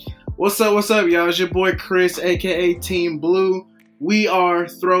What's up, y'all? It's your boy Chris, aka Team Blue. We are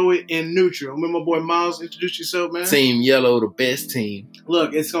Throw It in Neutral. I'm with my boy Miles. Introduce yourself, man. Team Yellow, the best team.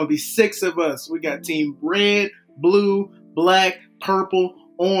 Look, it's going to be 6 of us. We got Team Red, Blue, Black, Purple,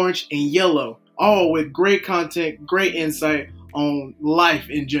 Orange, and Yellow. All with great content, great insight on life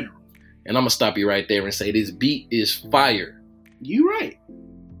in general. And I'm going to stop you right there and say this beat is fire. You right.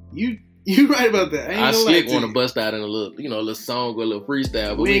 You right about that. I slick want to bust out in a little song or a little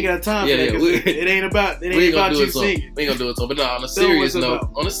freestyle. But we ain't got time for that. It ain't about you singing. We ain't gonna do it. But no, on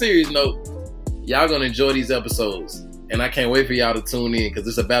a serious note, y'all gonna enjoy these episodes, and I can't wait for y'all to tune in because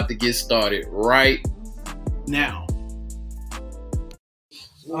it's about to get started right now.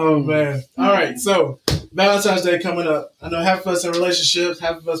 Oh man! All right, so Valentine's Day coming up. I know half of us in relationships,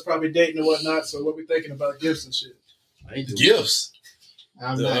 half of us probably dating and whatnot. So what we thinking about gifts and shit? Gifts.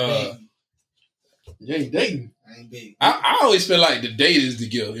 I'm not dating. You ain't dating. I ain't dating. I always feel like the date is the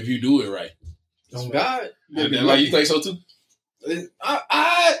gift if you do it right. On God. Like you think so too? It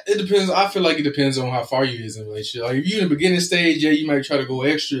depends. I feel like it depends on how far you is in a relationship. Like if you in the beginning stage, yeah, you might try to go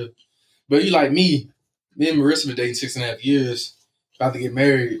extra. But you like me and Marissa been dating 6.5 years, about to get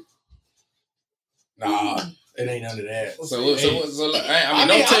married. Nah, it ain't none of that. Don't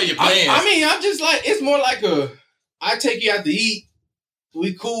tell your plans. I'm just like, it's more like I take you out to eat.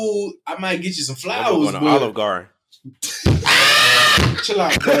 We cool. I might get you some flowers. On Olive Garden. Chill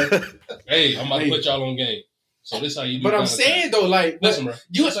out, bro. Hey, I'm about to put y'all on game. So this how you do. But I'm saying though, like, listen, bro.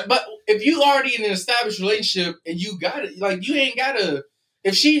 But if you already in an established relationship and you got it, like, you ain't gotta.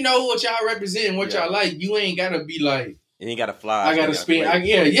 If she know what y'all represent and what y'all like, you ain't gotta be like. You ain't gotta fly. I gotta spend.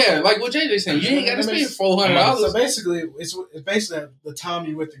 Like what JJ saying. You ain't gotta spend $400. So basically, it's basically the time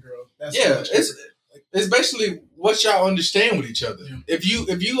you with the girl. It's basically what y'all understand with each other. Yeah. If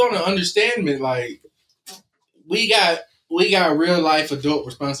you want to understand me, like we got real life adult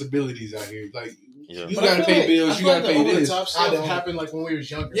responsibilities out here. Like you gotta pay bills, you gotta pay this. Top stuff happened like when we was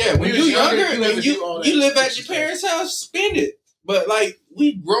younger. Yeah, when you younger and you live at your parents' house, spend it. But like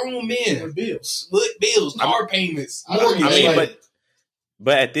we grown men with bills, car payments, mortgage. I mean,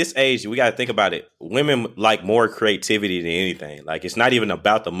 but at this age, we got to think about it. Women like more creativity than anything. Like, it's not even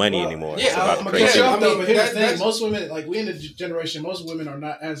about the money anymore. Yeah, it's about the creativity. But here's the thing. Most women, like we in the generation, most women are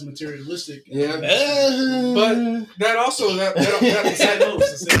not as materialistic. Yeah. But that also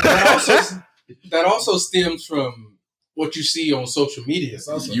stems from what you see on social media.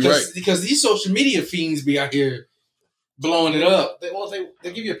 You're right. Because these social media fiends be out here blowing it up. They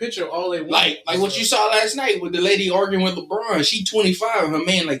give you a picture of all they want. Like what you saw last night with the lady arguing with LeBron. She 25, her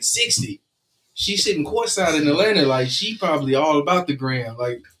man like 60. She's sitting courtside in Atlanta. Like she probably all about the gram.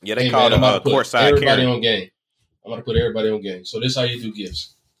 Like they call it courtside. Everybody on game. I'm gonna put everybody on game. So this is how you do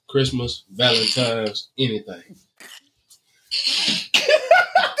gifts: Christmas, Valentine's, anything.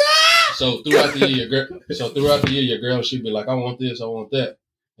 So throughout the year, your girl should be like, I want this, I want that.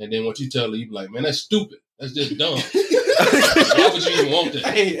 And then what you tell her, you be like, man, that's stupid. That's just dumb. Why would you even want that?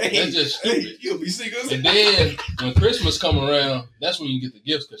 That's just stupid. You'll be single. And then when Christmas come around, that's when you get the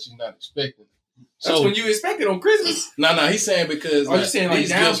gifts because she's not expecting. That's when you expect it on Christmas. No, he's saying because. Are you saying like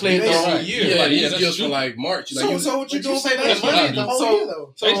downplay the whole year? These gifts for like March. So what you doing? Say that's money the whole year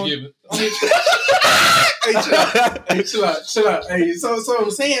though. Thanksgiving. Hey, chill out. Hey, so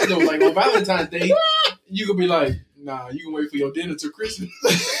I'm saying though, like on Valentine's Day, you could be like, nah, you can wait for your dinner till Christmas.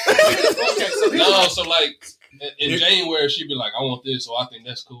 So like in January, she'd be like, I want this, or I think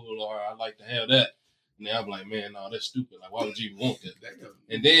that's cool, or I like to have that. And then I'm like, man, no, that's stupid. Like, why would you even want that?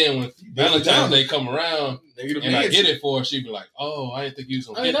 And then when Valentine's Day come around and I get it for her, she'd be like, oh, I didn't think you was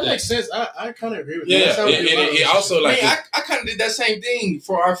going to get that. That makes sense. I kind of agree with that. Yeah, and it also like... I kind of did that same thing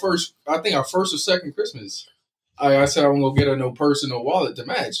for our first or second Christmas. I said I wasn't going to get her no purse or no wallet to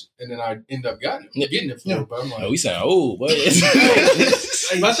match. And then I end up getting it for her. But I'm like... we sound old, but...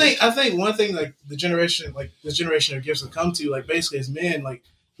 I think one thing, like, the generation of gifts will come to, like, basically as men, like,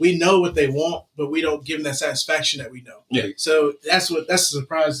 we know what they want, but we don't give them that satisfaction that we know. Yeah. So that's the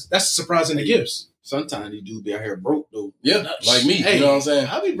surprise. That's the surprise in the gifts. Sometimes you do be out here broke though. Yeah, like me. Hey, you know what I'm saying?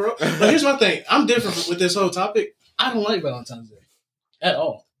 I'll be broke. But here's my thing. I'm different with this whole topic. I don't like Valentine's Day at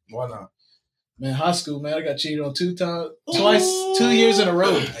all. Why not? Man, high school, man, I got cheated on twice, 2 years in a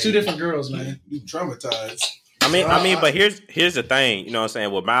row. 2 different girls, man. You traumatized. I mean, but here's the thing. You know what I'm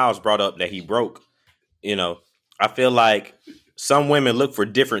saying? What Miles brought up that he broke. You know, I feel like some women look for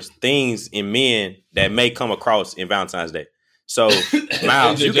different things in men that may come across in Valentine's Day. So,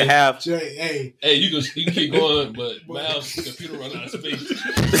 Miles, you can have... Hey, you can keep going, but Miles' computer run out of space.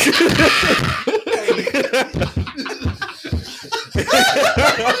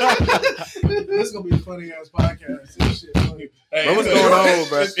 This gonna be a funny ass podcast. This shit funny. Hey, what's going on,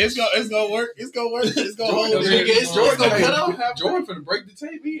 bro? It's gonna work. It's gonna work. It's gonna hold. Jordan gonna cut off. Jordan finna break the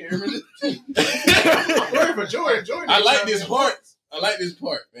tape here. For Jordan. I like this part. I like this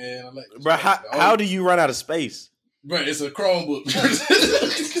part, man. I like this Bro, part. how do you run out of space? Bro, it's a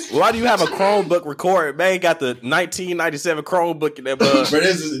Chromebook. Why do you have a Chromebook record? Man, got the 1997 Chromebook in that bud. Bro,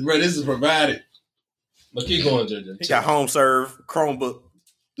 this is provided. But keep going, JJ. He got home serve Chromebook.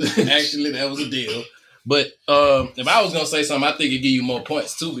 Actually, that was a deal. But if I was gonna say something, I think it'd give you more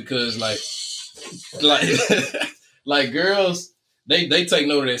points too, because like girls, they take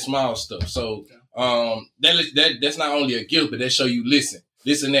note of that small stuff. So that's not only a gift, but they show you listen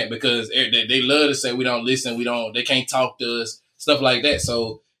and that, because they love to say we don't listen, they can't talk to us, stuff like that.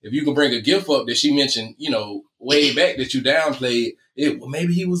 So if you can bring a gift up that she mentioned, way back that you downplayed,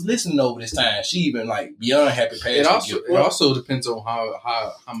 maybe he was listening over this time. She even like beyond happy past. It also depends on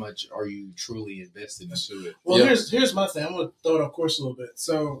how much are you truly invested into it. Well, here's my thing. I'm gonna throw it off course a little bit.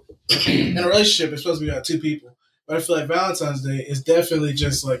 So in a relationship, it's supposed to be about two people, but I feel like Valentine's Day is definitely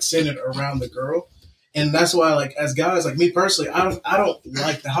just like centered around the girl. And that's why, like, as guys, like me personally, I don't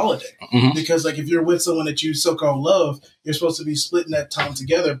like the holiday, because, like, if you're with someone that you so-called love, you're supposed to be splitting that time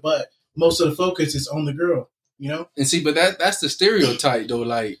together. But most of the focus is on the girl, And see, but that's the stereotype, though.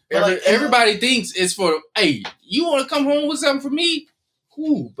 Like, everybody thinks it's for, hey, you want to come home with something for me?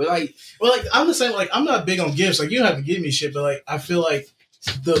 Cool. But I'm the same. Like, I'm not big on gifts. Like, you don't have to give me shit, but like, I feel like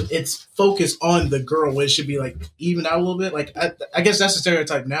it's focused on the girl, when it should be like even out a little bit. Like, I guess that's the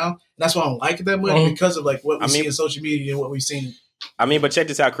stereotype now. That's why I don't like it that much, because of like what we see in social media and what we've seen. But check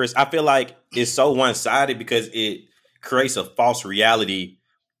this out, Chris. I feel like it's so one-sided because it creates a false reality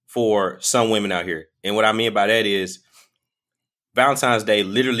for some women out here. And what I mean by that is Valentine's Day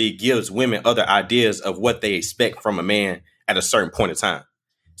literally gives women other ideas of what they expect from a man at a certain point in time.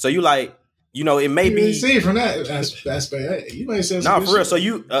 So you like, it may be see it from that aspect. You might say for real. So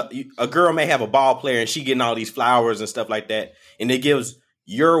a girl may have a ball player and she getting all these flowers and stuff like that, and it gives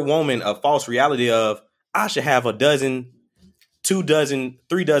your woman a false reality of, I should have a dozen, 2 dozen,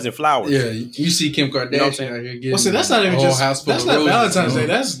 3 dozen flowers. Yeah, you see Kim Kardashian out here getting. Well, see, that's not even just that's not Valentine's Day.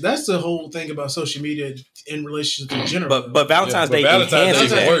 That's the whole thing about social media in relationships in general. But Valentine's Day enhances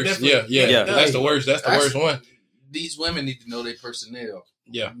is the that. worst. Yeah. That's the worst. That's the worst one. These women need to know their personnel.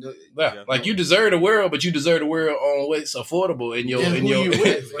 Yeah. Like, you deserve the world, but you deserve the world on what's affordable in your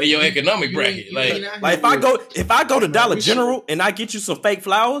economic bracket. Like if I go to Dollar General and I get you some fake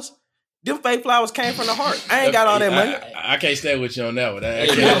flowers, them fake flowers came from the heart. I ain't got all that money. I can't stand with you on that one.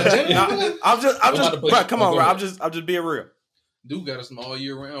 I'm just bro, come on, bro. I'm just being real. Dude got us some all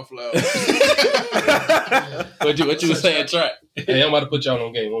year round flowers. What you was saying, Trap? Hey, I'm about to put y'all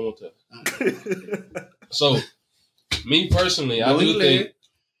on game one more time. So, me personally, I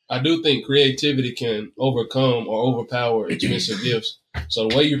do think creativity can overcome or overpower expensive gifts. So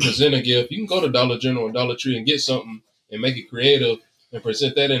the way you present a gift, you can go to Dollar General or Dollar Tree and get something and make it creative and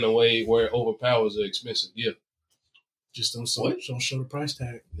present that in a way where it overpowers an expensive gift. Just don't show the price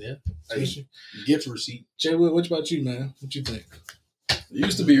tag. Yeah. Gift receipt. Jay, what about you, man? What you think? It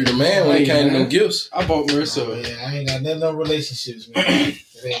used to be the man when it came to no gifts. I bought Marissa. I ain't got no relationships, man.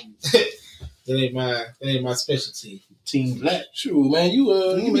 That ain't my specialty. Team Black. True, man. You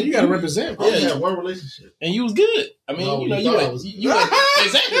gotta represent. I only had one relationship. And you was good. I mean, exactly.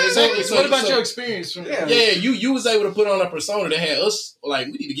 So what about your experience? You was able to put on a persona that had us like,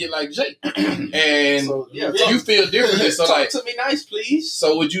 we need to get like Jake. And you feel differently. So talk to me nice, please.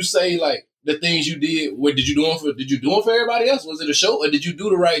 So would you say like the things you did, did you do them for everybody else? Was it a show, or did you do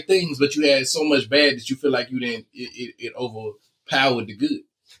the right things but you had so much bad that you feel like you didn't it overpowered the good?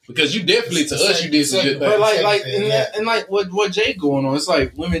 Because you definitely, to us, you did some good things. But like what Jay going on, it's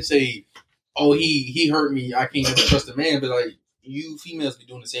like women say, oh, he hurt me, I can't ever trust a man, but like, you females be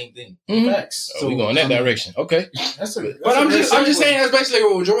doing the same thing. Facts. So we go in that direction. Okay. But I'm just saying, that's basically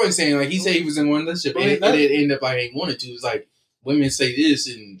what Jordan's saying. Like, he said he was in one relationship and it ended up like he wanted to. It's like, women say this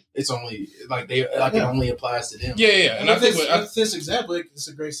and it's only like it only applies to them. Yeah. And I think this example, it's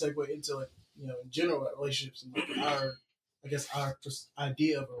a great segue into like, in general relationships and like our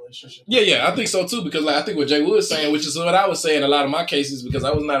idea of a relationship. Yeah, I think so too, because like, I think what Jay was saying, which is what I was saying in a lot of my cases, because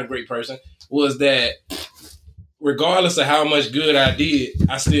I was not a great person, was that regardless of how much good I did,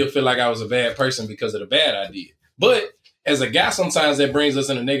 I still feel like I was a bad person because of the bad I did. But as a guy, sometimes that brings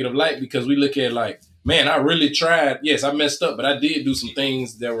us in a negative light, because we look at like, man, I really tried. Yes, I messed up, but I did do some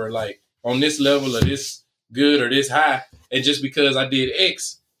things that were like on this level or this good or this high. And just because I did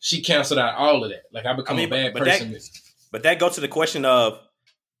X, she canceled out all of that. Like, I become a bad person. But that goes to the question of,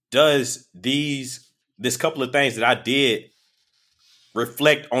 does this couple of things that I did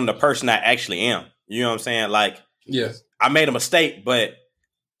reflect on the person I actually am. You know what I'm saying? Like, Yeah. I made a mistake, but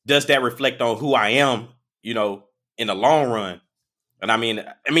does that reflect on who I am, you know, in the long run? And I mean,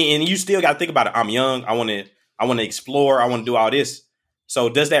 and you still got to think about it. I'm young. I want to explore. I want to do all this. So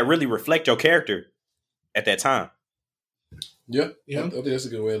does that really reflect your character at that time? Yeah. Yeah. I think that's a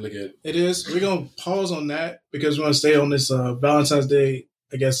good way to look at it. It is. We're going to pause on that because we want to stay on this Valentine's Day,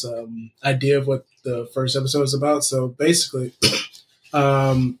 I guess, idea of what the first episode is about. So basically,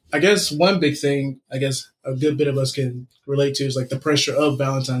 I guess one big thing, I guess a good bit of us can relate to is like the pressure of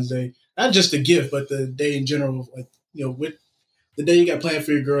Valentine's Day. Not just the gift, but the day in general. Like, you know, with the day you got planned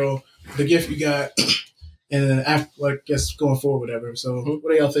for your girl, the gift you got, and then after, like, I guess going forward, whatever. So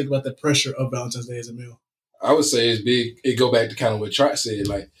what do y'all think about the pressure of Valentine's Day as a meal? I would say it's big. It go back to kind of what Trot said.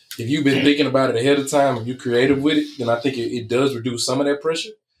 Like, if you've been thinking about it ahead of time and you're creative with it, then I think it does reduce some of that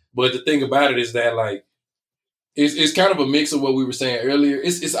pressure. But the thing about it is that, like, it's kind of a mix of what we were saying earlier.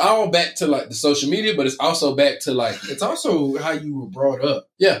 It's all back to, like, the social media, but it's also back to, like, It's also how you were brought up.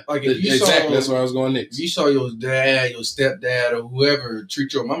 yeah, Like if you exactly. saw, That's where I was going if next. you saw your dad, your stepdad, or whoever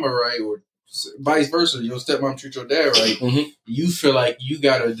treat your mama right, or vice versa, your stepmom treat your dad right, Mhm. you feel like you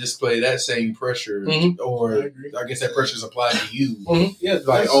gotta display that same pressure, Mhm. I or agree. I guess that pressure's applied to you. Yeah, Like,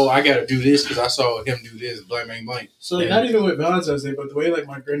 that's- oh, I gotta do this because I saw him do this, blank, blank, blank. So like, Yeah. not even with Valentine's Day, but the way like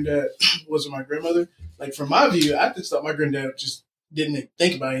my granddad was with my grandmother, like from my view, I just thought my granddad just didn't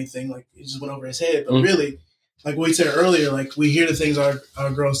think about anything. Like it just went over his head. But really, like we said earlier, like we hear the things our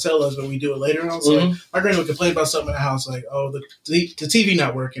girls tell us, but we do it later on. So like, my grandma would complain about something in the house, like, oh, the TV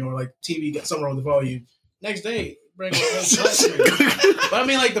not working, or like TV got something wrong with the volume. Next day, bring But I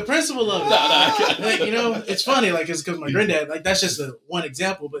mean, like the principle of it, like, you know, it's funny, like it's because my granddad, like that's just one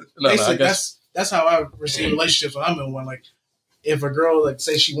example, but basically that's how I receive relationships when I'm in one. Like if a girl like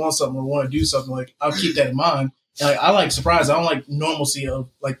say she wants something or want to do something, like I'll keep that in mind. And like I like surprise. I don't like normalcy of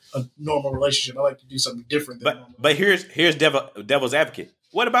like a normal relationship. I like to do something different. Than normal. But here's devil's advocate.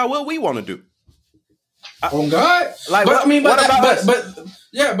 What about what we want to do? On God, Like, but what, I mean, what about us? but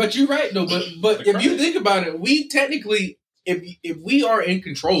yeah, but you're right though. But if you think about it, we technically, if we are in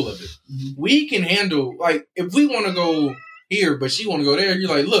control of it, we can handle. Like, if we want to go here, but she want to go there, you're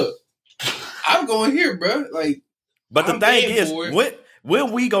like, look, I'm going here, bro. Like, But the I'm thing paying is, for it.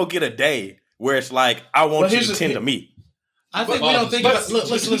 when we go get a day where it's like, I want But you here's to the tend thing. to me. I think But- we don't think but- about. Look,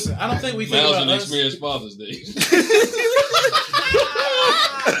 listen. I don't think we think Miles about didn't us. experience Father's Day.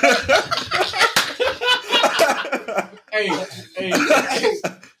 hey,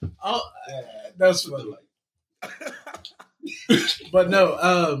 Oh, that's funny. But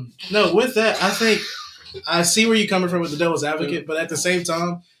no, with that, I think I see where you're coming from with the devil's advocate, but at the same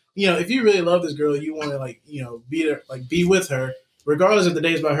time, you know, if you really love this girl, you want to like, you know, be there, like be with her, regardless if the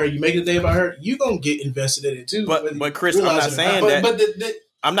day is about her. You make it the day about her, you gonna get invested in it too. whether But you Chris, I'm realize not it or saying not. that. but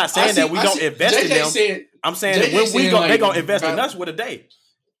I'm not saying that we don't invest in JJ them. Said, I'm saying that JJ when we saying, go, like, they gonna invest in about- us with a day.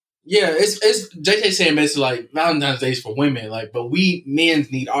 yeah, it's JJ saying basically like Valentine's Day is for women, like, but we men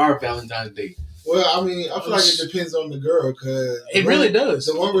need our Valentine's Day. Well, I mean, I feel like it depends on the girl because It really does.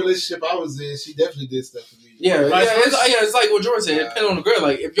 The one relationship I was in, she definitely did stuff for me. Yeah, Vice yeah, versa. it's like what Jordan said. It depends on the girl.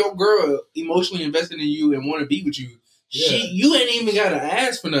 Like, if your girl emotionally invested in you and want to be with you, you ain't even gotta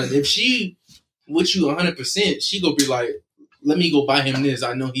ask for nothing. If she with you 100%, she gonna be like, "Let me go buy him this.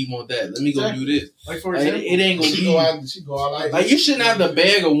 I know he want that. Let me go do this." Like for Like, example, it ain't gonna She be go out. She go out like like you shouldn't have to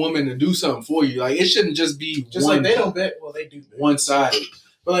beg a woman to do something for you. Like, it shouldn't just be just one, like they don't bet. Well, they do bet. one sided.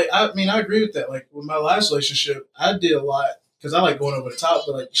 But like, I mean, I agree with that. Like with my last relationship, I did a lot because I like going over the top.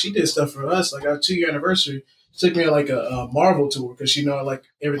 But like, she did stuff for us. Like our 2-year anniversary, she took me on like a Marvel tour because she know I like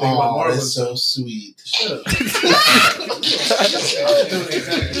everything about Oh, Marvel. that's so sweet. Shut up.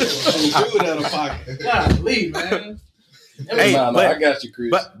 Dude out of pocket. God, leave, man. Hey, No, but- I got you,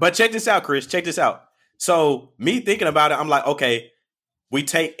 Chris. But check this out, Chris. Check this out. So me thinking about it, I'm like, okay, we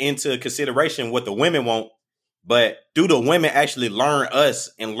take into consideration what the women want, but do the women actually learn us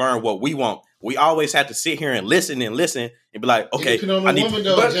and learn what we want? We always have to sit here and listen and be like, okay, It depends on the I need, woman,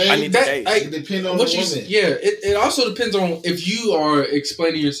 though, But Jay. I need to that, date. like, It depends on what the you, woman. yeah, it also depends on if you are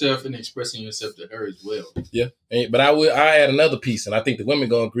explaining yourself and expressing yourself to her as well. But I add another piece, and I think the women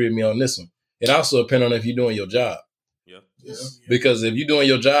gonna agree with me on this one. It also depends on if you're doing your job. Yeah. Because if you're doing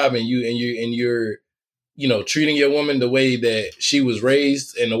your job and you're you know, treating your woman the way that she was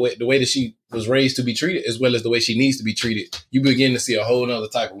raised and the way that she was raised to be treated, as well as the way she needs to be treated, you begin to see a whole nother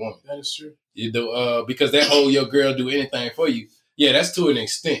type of woman. That is true. You do, because that whole your girl do anything for you, yeah, that's to an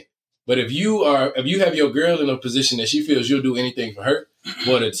extent. But if you have your girl in a position that she feels you'll do anything for her,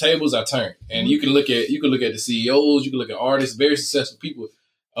 well, the tables are turned, and you can look at the CEOs, you can look at artists, very successful people.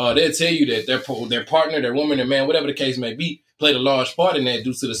 They'll tell you that their partner, their woman, their man, whatever the case may be, played a large part in that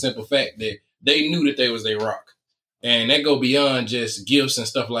due to the simple fact that they knew that they was their rock. And that go beyond just gifts and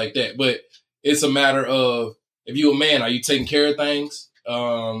stuff like that. But it's a matter of, if you a man, are you taking care of things?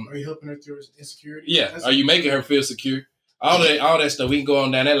 Are you helping her through her insecurity? Yeah. Are you making her feel secure? All that stuff, we can go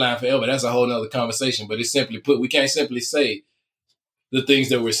on down that line forever. That's a whole nother conversation. But it's simply put, we can't simply say the things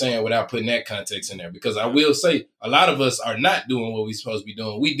that we're saying without putting that context in there. Because I will say, a lot of us are not doing what we're supposed to be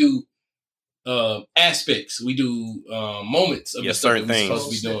doing. We do aspects. We do moments of the stuff certain that we're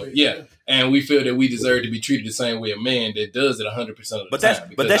supposed to be doing. Yeah. And we feel that we deserve to be treated the same way a man that does it 100% of the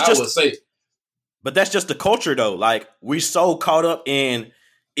time. But that's just the culture, though. Like, we so caught up in,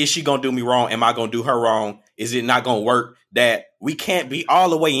 is she gonna do me wrong? Am I gonna do her wrong? Is it not gonna work? That we can't be all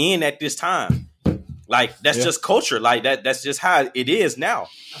the way in at this time. Like, that's just culture. Like, that's just how it is now.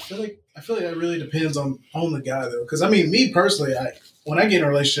 I feel like that really depends on the guy, though. Because I mean, me personally, when I get in a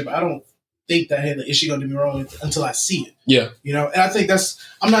relationship, I don't think that, hey, is she gonna do me wrong until I see it. Yeah. You know, and I think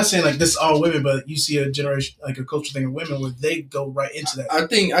I'm not saying like this is all women, but you see a generation, like a cultural thing of women where they go right into that. I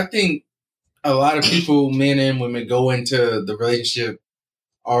think a lot of people, men and women, go into the relationship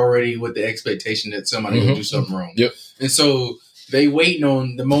already with the expectation that somebody will do something wrong. Yep. And so they waiting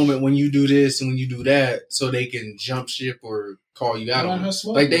on the moment when you do this and when you do that so they can jump ship or call you out on it.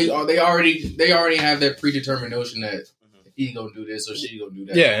 Like they already have that predetermined notion that he gonna do this or she gonna do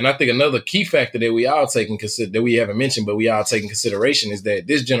that. Yeah, and I think another key factor that we all take in that we haven't mentioned, but we all take in consideration is that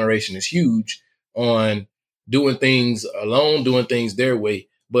this generation is huge on doing things alone, doing things their way.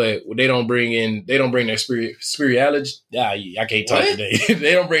 But they don't bring their spirituality. I can't talk today.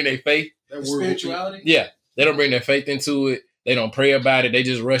 They don't bring their faith. Spirituality? Yeah. They don't bring their faith into it. They don't pray about it. They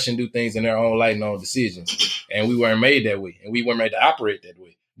just rush and do things in their own light and own decisions. And we weren't made that way. And we weren't made to operate that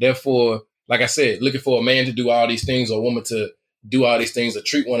way. Therefore, like I said, looking for a man to do all these things or a woman to do all these things or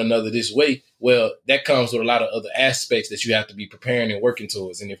treat one another this way, well, that comes with a lot of other aspects that you have to be preparing and working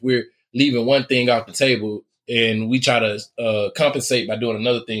towards. And if we're leaving one thing off the table and we try to compensate by doing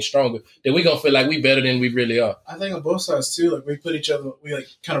another thing stronger, then we're going to feel like we better than we really are. I think on both sides, too, like we put each other, we like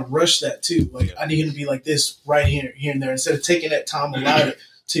kind of rush that, too. Like, I need him to be like this right here and there instead of taking that time allowed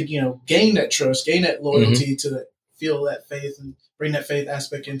to, gain that trust, gain that loyalty, to feel that faith and bring that faith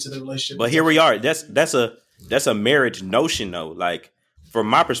aspect into the relationship. But here we are. That's a marriage notion, though. Like, from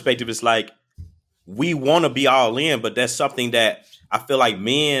my perspective, it's like we want to be all in, but that's something that I feel like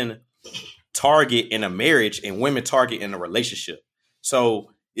men target in a marriage and women target in a relationship.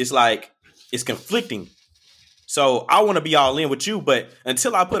 So it's like, it's conflicting. So I want to be all in with you, but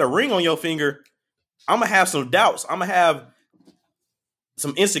until I put a ring on your finger, I'm going to have some doubts. I'm going to have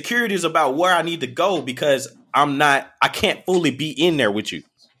some insecurities about where I need to go because I can't fully be in there with you.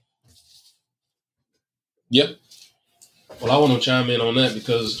 Yep. Well, I want to chime in on that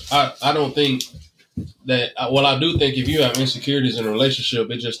because I don't think that, I do think if you have insecurities in a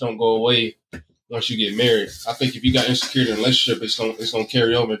relationship, it just don't go away once you get married. I think if you got insecurity in a relationship, it's going to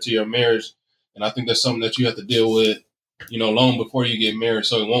carry over into your marriage. And I think that's something that you have to deal with, long before you get married,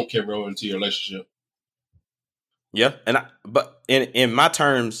 so it won't carry over into your relationship. Yeah. But in my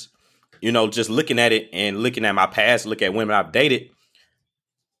terms, just looking at it and looking at my past, look at women I've dated,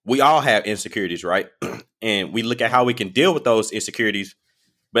 we all have insecurities, right? And we look at how we can deal with those insecurities.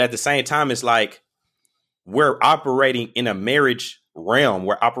 But at the same time, it's like we're operating in a marriage realm.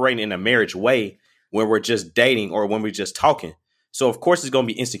 We're operating in a marriage way when we're just dating or when we're just talking. So, of course, there's going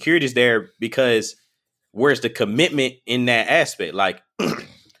to be insecurities there because where's the commitment in that aspect? Like,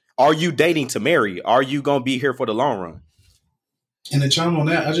 are you dating to marry? Are you going to be here for the long run? And to chime on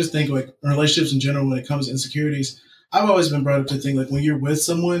that, I just think like relationships in general, when it comes to insecurities, I've always been brought up to think like when you're with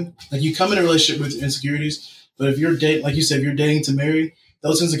someone, like you come in a relationship with insecurities, but if you're like you said, if you're dating to marry,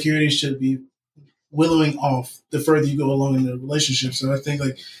 those insecurities should be willowing off the further you go along in the relationship. So I think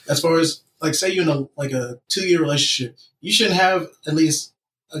like as far as like say you're in a 2-year relationship, you shouldn't have at least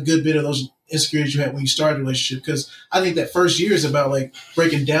a good bit of those insecurities you had when you started a relationship, because I think that first year is about like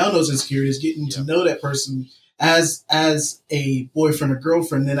breaking down those insecurities, getting to know that person as a boyfriend or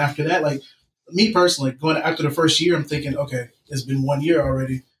girlfriend. Then after that, like me personally, going after the first year, I'm thinking, okay, it's been 1 year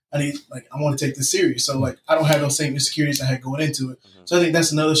already. I want to take this serious. So like I don't have those same insecurities I had going into it. So I think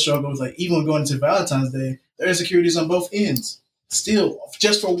that's another struggle with like even going into Valentine's Day, there are insecurities on both ends. Still,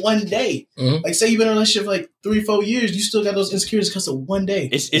 just for 1 day. Like say you've been in a relationship for like 3-4 years, you still got those insecurities because of 1 day.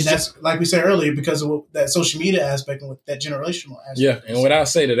 It's that's just, like we said earlier, because of that social media aspect and with that generational aspect. Yeah, and what I'll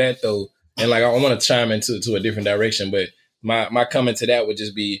say to that though, and like I want to chime into a different direction, but my comment to that would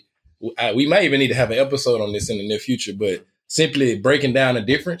just be, we might even need to have an episode on this in the near future, but simply breaking down the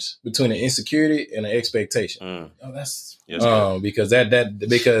difference between an insecurity and an expectation. Oh, that's Yes, Because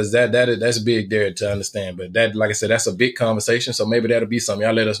that's big there to understand. But that, like I said, that's a big conversation. So maybe that'll be something.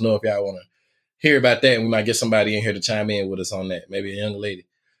 Y'all let us know if y'all want to hear about that, and we might get somebody in here to chime in with us on that. Maybe a young lady.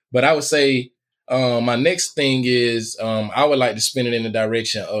 But I would say my next thing is I would like to spin it in the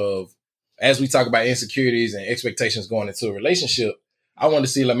direction of, as we talk about insecurities and expectations going into a relationship, I want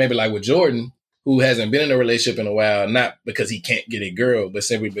to see maybe with Jordan, who hasn't been in a relationship in a while, not because he can't get a girl, but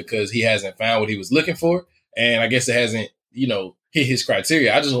simply because he hasn't found what he was looking for. And I guess it hasn't, hit his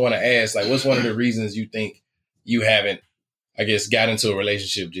criteria. I just want to ask, what's one of the reasons you think you haven't, I guess, got into a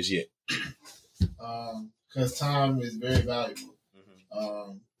relationship just yet? Because time is very valuable.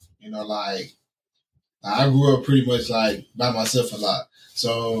 I grew up pretty much by myself a lot.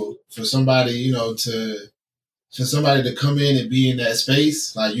 So for somebody, to come in and be in that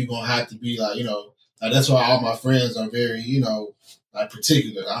space, you're going to have to be that's why all my friends are very,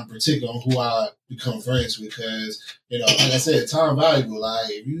 particular. I'm particular on who I become friends with because, like I said, time valuable.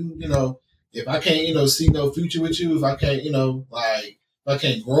 If you, if I can't, see no future with you, if I can't, if I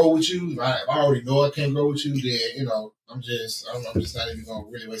can't grow with you, if I already know I can't grow with you, then, I'm just not even going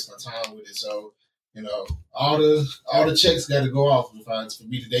to really waste my time with it. So, all the checks got to go off for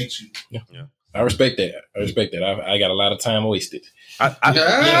me to date you. Yeah. I respect that. I got a lot of time wasted.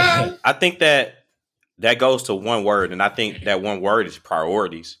 I think that goes to one word, and I think that one word is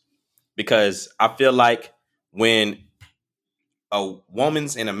priorities. Because I feel like when a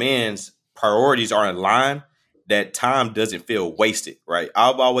woman's and a man's priorities are in line, that time doesn't feel wasted, right?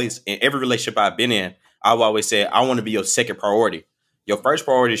 I've always, in every relationship I've been in, I've always said, I want to be your second priority. Your first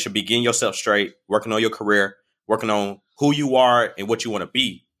priority should be getting yourself straight, working on your career, working on who you are and what you want to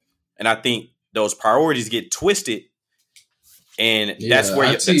be. And I think those priorities get twisted, and that's where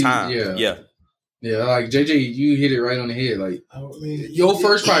the time. Yeah, like JJ, you hit it right on the head. Your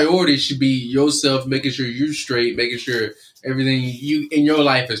first priority should be yourself, making sure you're straight, making sure everything you in your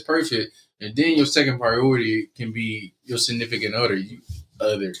life is perfect, and then your second priority can be your significant other.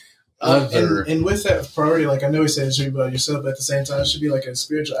 And with that priority, I know he said it should be about yourself, but at the same time, it should be a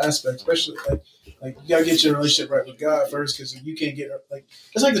spiritual aspect, especially you gotta get your relationship right with God first, because you can't get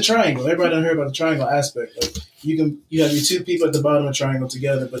it's like the triangle. Everybody don't hear about the triangle aspect. You have your two people at the bottom of the triangle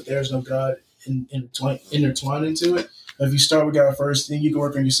together, but there's no God intertwined into it. If you start with God first, then you can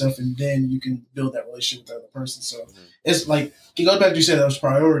work on yourself, and then you can build that relationship with the other person. So it's it goes back to you said those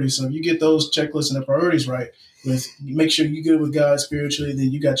priorities. So if you get those checklists and the priorities right, you make sure you're good with God spiritually,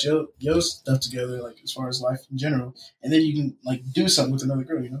 then you got your stuff together, as far as life in general, and then you can do something with another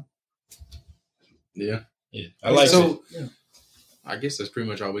girl, Yeah. I like so. Yeah. I guess that's pretty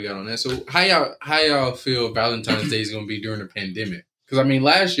much all we got on that. So how y'all feel Valentine's Day is going to be during the pandemic? Because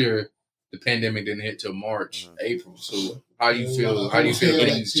last year the pandemic didn't hit till March, April. So how do you feel? How do you feel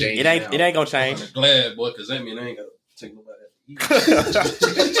things change? It ain't gonna change. I'm glad, boy, because that mean I ain't got to take nobody. Because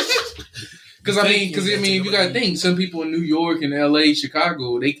you got to think, some people in New York and LA,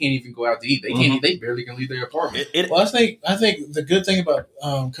 Chicago, they can't even go out to eat. They can't. They barely can leave their apartment. Well, I think the good thing about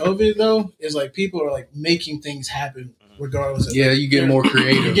COVID though is people are making things happen regardless. Of, you get more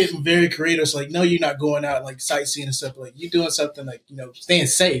creative. You're getting very creative. So no, you're not going out sightseeing and stuff. You're doing something staying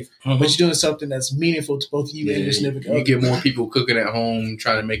safe, but you're doing something that's meaningful to both you and your significant other. You get more people cooking at home,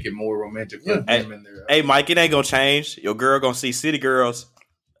 trying to make it more romantic for them and their. Hey, Mike, it ain't gonna change. Your girl gonna see City Girls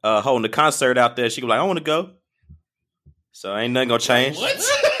holding a concert out there. She gonna be like, I want to go. So ain't nothing gonna change. What?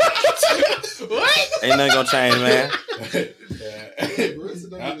 Ain't nothing gonna change, man.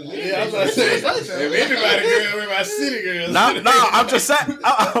 I was about to say, if anybody girl with my City Girls. No, I'm just saying.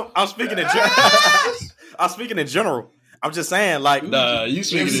 I'm speaking in general. I'm speaking in general. I'm just saying, nah, you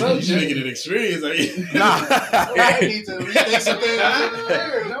speaking in experience. Nah. I need to rethink something.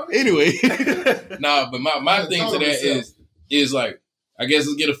 Anyway, but my thing to that is I guess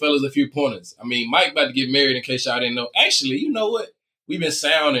let's get the fellas a few pointers. Mike about to get married, in case y'all didn't know. Actually, you know what? We've been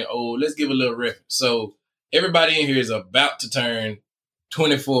sounding old. Let's give a little reference. So everybody in here is about to turn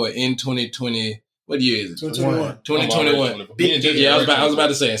 24 in 2020. What year is it? 2021. Yeah, I was about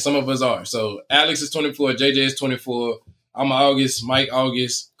to say, some of us are. So Alex is 24, JJ is 24. I'm August, Mike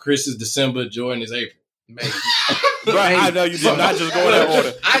August, Chris is December, Jordan is April. Right, I know you did not just go in that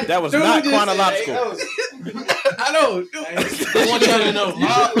order. That was not chronological. I know. I want y'all to know.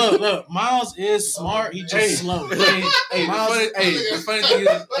 Look. Miles is smart. He just slow. The funny thing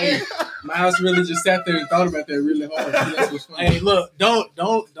is, Miles really just sat there and thought about that really hard. That's what's funny. Hey, look, don't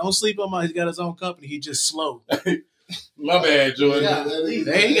sleep on Miles. He's got his own company. He just slow. My bad, Jordan.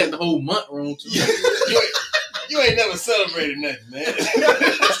 Yeah, he got the whole month wrong too. You ain't never celebrated nothing, man.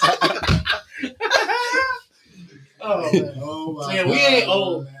 Oh man. Oh my So, yeah, we God, ain't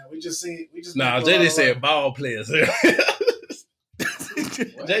old, man. man. We just Nah, been JJ through a lot said of ball players. JJ.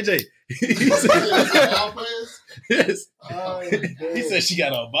 He Ball players? yes. Oh, He said she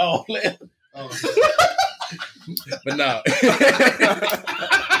got a ball player. Oh. But no.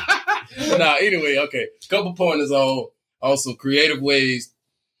 Anyway, okay. Couple pointers on some creative ways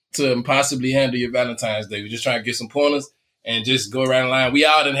to possibly handle your Valentine's Day. We're just trying to get some pointers and just go around the line. We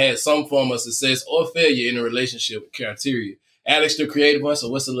all done had some form of success or failure in a relationship with criteria. Alex, the creative one, so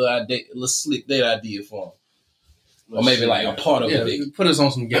what's a little slick date idea for him? Or maybe like a part of it. Put us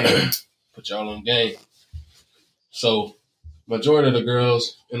on some game. Put y'all on game. So, majority of the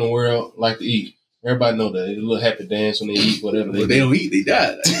girls in the world like to eat. Everybody know that. They do a little happy dance when they eat whatever But they don't eat, they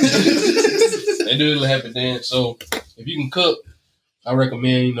die. They do a little happy dance. So, if you can cook, I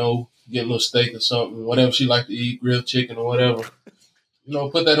recommend, get a little steak or something, whatever she like to eat, grilled chicken or whatever.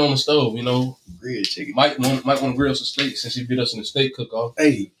 Put that on the stove, Grilled chicken. Might want to grill some steak since she beat us in the steak cook-off.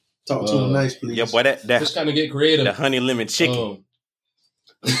 Hey, talk to him nice, please. Yeah, boy, Just that kind of get creative. the honey lemon chicken.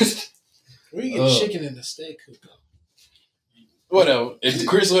 Where you get chicken in the steak cook-off? Whatever. If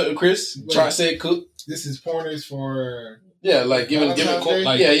Chris try to say cook. This is pointers for. Yeah, like give it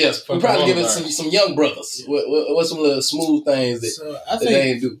Valentine's yeah, yes. for We probably give it coronavirus. some young brothers. What's some little smooth things that, So I that they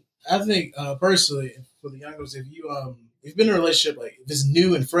ain't do? think personally for the youngers, if you've been in a relationship, like if it's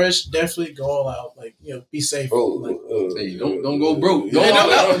new and fresh, definitely go all out. Like be safe. Like, Hey, don't go broke. hey,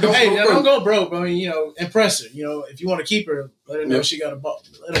 Don't don't go broke. I mean, impress her. If you want to keep her, let her know Yeah. she got a ball.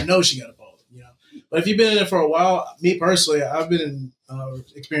 Let her know she got a ball. But if you've been in it for a while, me personally, I've been in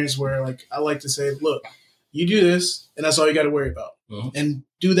experience where like I like to say, look, you do this, and that's all you got to worry about, and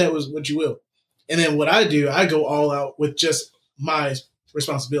do that with what you will. And then what I do, I go all out with just my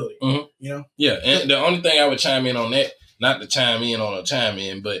responsibility. Yeah, and the only thing I would chime in on that, not to chime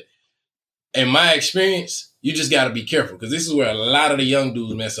in, but in my experience, you just got to be careful because this is where a lot of the young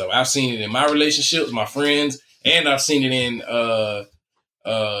dudes mess up. I've seen it in my relationships, my friends, and I've seen it in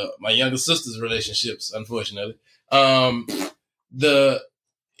my younger sister's relationships. Unfortunately,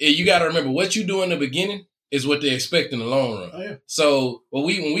 you got to remember what you do in the beginning is what they expect in the long run. Oh, yeah. So when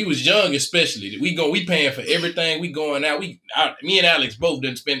we was young, especially, we paying for everything. We going out. Me and Alex both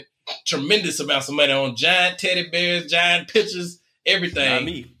done spend tremendous amounts of money on giant teddy bears, giant pictures, everything. Not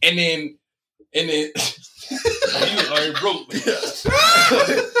me. And then You already broke.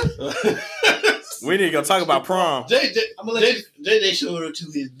 We need to go talk about prom. JJ showed up to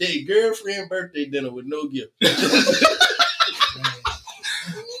his girlfriend birthday dinner with no gift.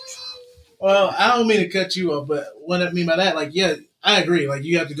 Well, I don't mean to cut you off, but what I mean by that, like, yeah, I agree. Like,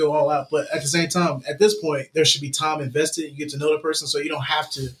 you have to go all out. But at the same time, at this point, there should be time invested. You get to know the person, so you don't have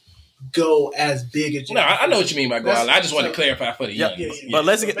to go as big as you. No, I know what you mean by go all out. I just want to so- clarify for the young. Yeah. But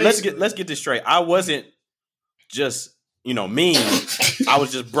let's get this straight. I wasn't just mean. I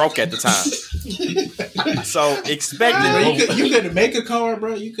was just broke at the time. So expecting. Bro, you couldn't make a car,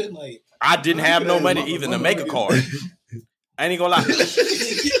 bro. You couldn't like. I didn't have no money even to make a card. I ain't gonna lie.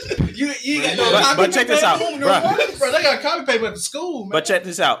 You got But check this out, bro. Bro, they got copy paper at the school, man. But check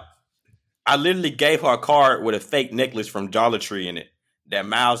this out. I literally gave her a card with a fake necklace from Dollar Tree in it that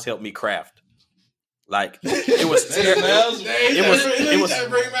Miles helped me craft. Like it was terrible. Miles, It was.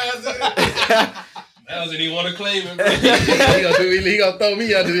 Miles didn't even want to claim it, bro. He gonna throw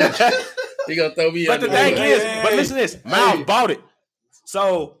me under this. He gonna throw me But under the thing this. is, but listen to this. Miles bought it.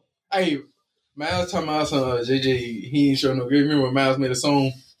 So Hey, Miles talking about some JJ. He ain't showing no good. Remember when Miles made a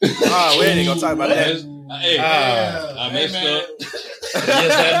song? we ain't gonna talk about that. Hey, I messed up.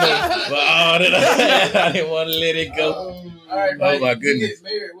 Yes, I know. But I didn't want to let it go. All right, Oh my goodness.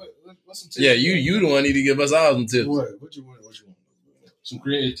 What's some tips? Yeah, you the one need to give us all some tips. What you want? Some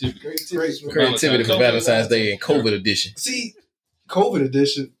creativity. Creativity for Valentine's Day and COVID edition. See, COVID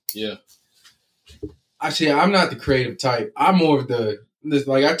edition. Yeah. Actually, I'm not the creative type. I'm more of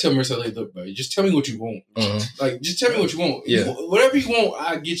like I tell myself, like, look, bro, just tell me what you want. Like, just tell me what you want. Yeah. Whatever you want,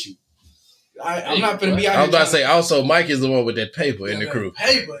 I get you. I'm not gonna be out I here. was about to say, also, Mike is the one with that paper in the crew.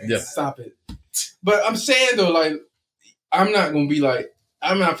 Paper. Yeah. Stop it. But I'm saying though, like, I'm not gonna be like,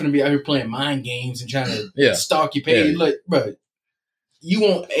 I'm not gonna be out here playing mind games and trying to stalk your page. Yeah. Like, bro, you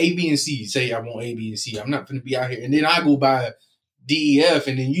want A, B, and C. Say I want A, B, and C. I'm not gonna be out here, and then I go buy D, E, F,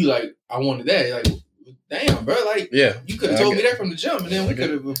 and then you like, I wanted that. Like, damn, bro, like, Yeah. you could have told me that from the jump, and then we could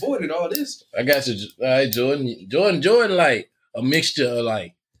have avoided all this. I got you. All right, Jordan. Jordan, like a mixture of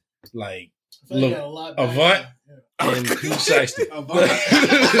like look, Avant and Hugh Shiesty.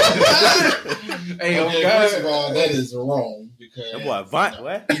 Hey, Okay, God. first of all, that is wrong because That boy, Avant,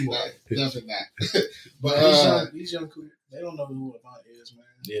 what? Definitely not. But These young cool, they don't know who Avant is, man.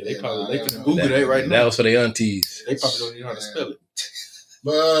 Yeah, they Yeah, probably nah, they finna yeah, Google that right That now. was for the aunties. They probably don't even know how to spell it.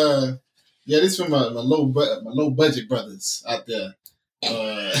 But yeah, this from my low budget brothers out there.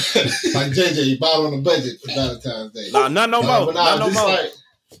 Like JJ, bought on the budget for Valentine's Day. Nah, not no more. But Not no just more. like,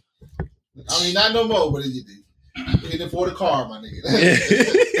 I mean, not no more, but you can afford a car, my nigga.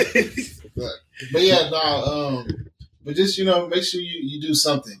 but yeah, but just, make sure you do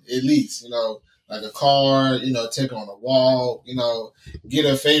something, at least, like a car, take on a walk, get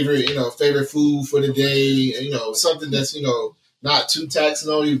a favorite food for the day, something that's, not too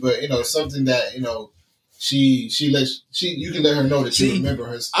taxing on you, but, something that, you can let her know that you remember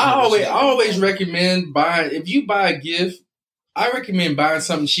her. I always recommend buying, if you buy a gift, I recommend buying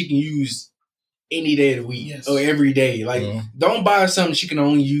something she can use any day of the week or every day. Like, don't buy something she can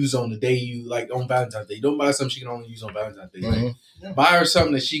only use on the day on Valentine's Day. Don't buy something she can only use on Valentine's Day. Like, buy her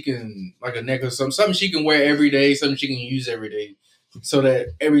something that she can, like a necklace, something she can wear every day, something she can use every day, so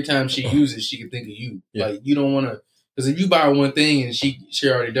that every time she uses, she can think of you. Yeah. Like, you don't want to, because if you buy one thing and she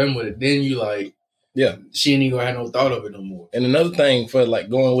already done with it, then you like, she ain't even gonna have no thought of it no more. And another thing for like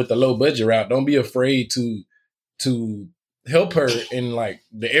going with the low budget route, don't be afraid to help her in like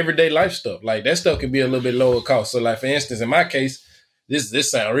the everyday life stuff. Like that stuff can be a little bit lower cost. So like for instance, in my case,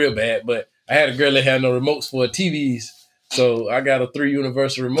 this sound real bad, but I had a girl that had no remotes for TVs. So I got her 3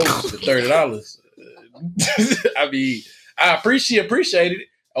 universal remotes for $30. I mean, I appreciated it.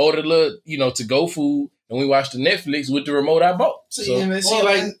 I ordered a little, to-go food, and we watched the Netflix with the remote I bought.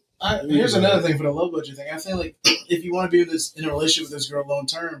 Here's another thing for the low budget thing. I feel like if you want to be in a relationship with this girl long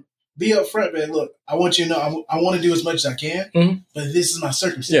term, be upfront, man. Look, I want you to know I want to do as much as I can, but this is my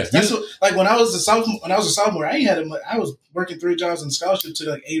circumstance. That's what, like when I was a sophomore, I was working 3 jobs and scholarship to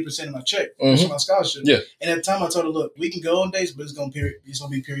like 80% of my check, which is my scholarship. Yeah. And at the time, I told her, look, we can go on dates, but it's gonna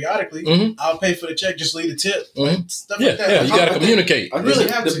be periodically. I'll pay for the check, just leave the tip, stuff like that. Yeah, you gotta communicate. I really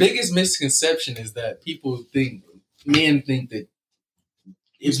have the biggest misconception is that men think that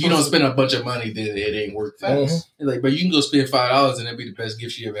if you don't spend a bunch of money, then it ain't worth it. Like, but you can go spend $5 and it'd be the best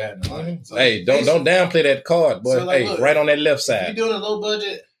gift she ever had in her life. So, hey, don't downplay that card, boy. So like, look, right on that left side. If you're doing a low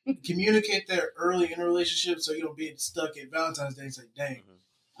budget, communicate that early in a relationship so you don't be stuck at Valentine's Day and say, dang,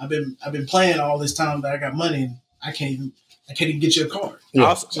 I've been playing all this time that I got money and I can't even get you a card.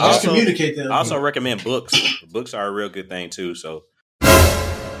 Yeah. So just communicate that. I also recommend books. Books are a real good thing too. So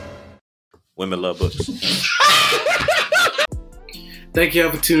women love books. Thank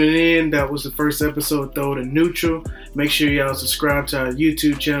y'all for tuning in. That was the first episode of Throw It in Neutral. Make sure y'all subscribe to our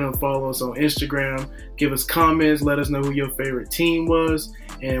YouTube channel, follow us on Instagram, give us comments, let us know who your favorite team was,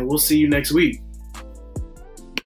 and we'll see you next week.